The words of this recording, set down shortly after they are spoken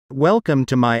Welcome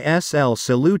to my SL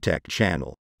Solutech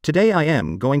channel. Today I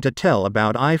am going to tell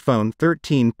about iPhone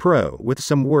 13 Pro with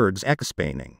some words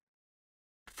explaining.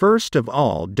 First of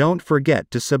all, don't forget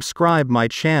to subscribe my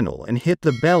channel and hit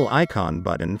the bell icon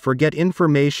button for get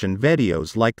information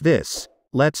videos like this.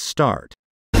 Let's start.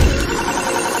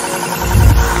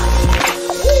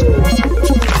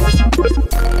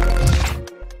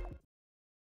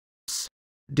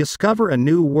 Discover a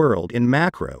new world in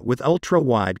macro with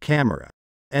ultra-wide camera.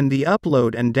 And the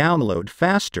upload and download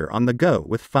faster on the go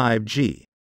with 5G.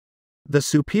 The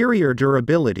superior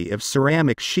durability of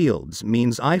ceramic shields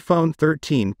means iPhone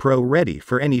 13 Pro ready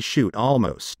for any shoot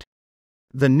almost.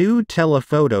 The new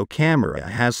telephoto camera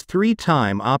has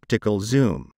 3x optical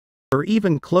zoom, or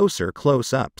even closer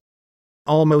close-ups.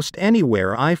 Almost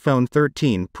anywhere iPhone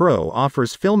 13 Pro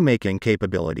offers filmmaking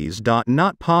capabilities.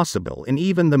 Not possible in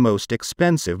even the most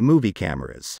expensive movie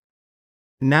cameras.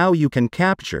 Now you can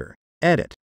capture,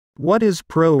 edit. What is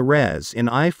ProRes in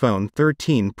iPhone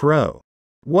 13 Pro?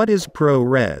 What is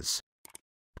ProRes?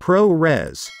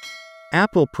 ProRes.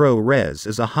 Apple ProRes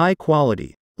is a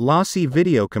high-quality, lossy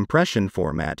video compression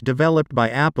format developed by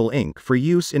Apple Inc. for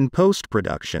use in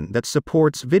post-production that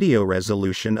supports video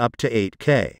resolution up to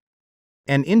 8K.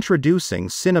 And introducing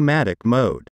Cinematic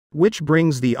mode, which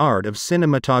brings the art of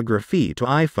cinematography to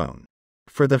iPhone.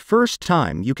 For the first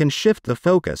time you can shift the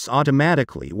focus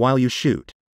automatically while you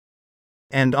shoot.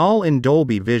 And all in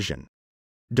Dolby Vision.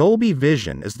 Dolby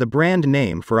Vision is the brand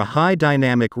name for a high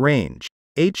dynamic range,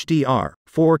 HDR,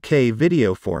 4K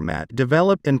video format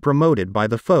developed and promoted by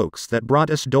the folks that brought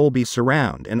us Dolby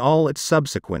Surround and all its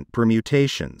subsequent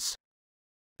permutations.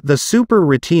 The Super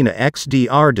Retina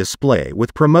XDR display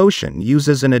with promotion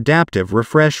uses an adaptive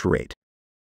refresh rate.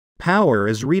 Power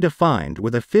is redefined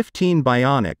with A15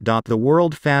 Bionic. The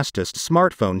world fastest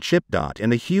smartphone chip.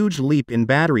 And a huge leap in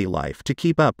battery life to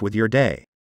keep up with your day.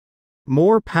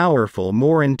 More powerful,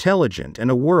 more intelligent,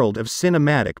 and a world of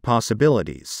cinematic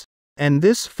possibilities. And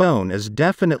this phone is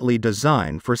definitely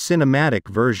designed for cinematic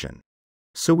version.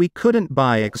 So we couldn't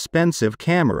buy expensive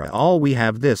camera, all we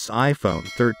have this iPhone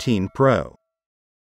 13 Pro.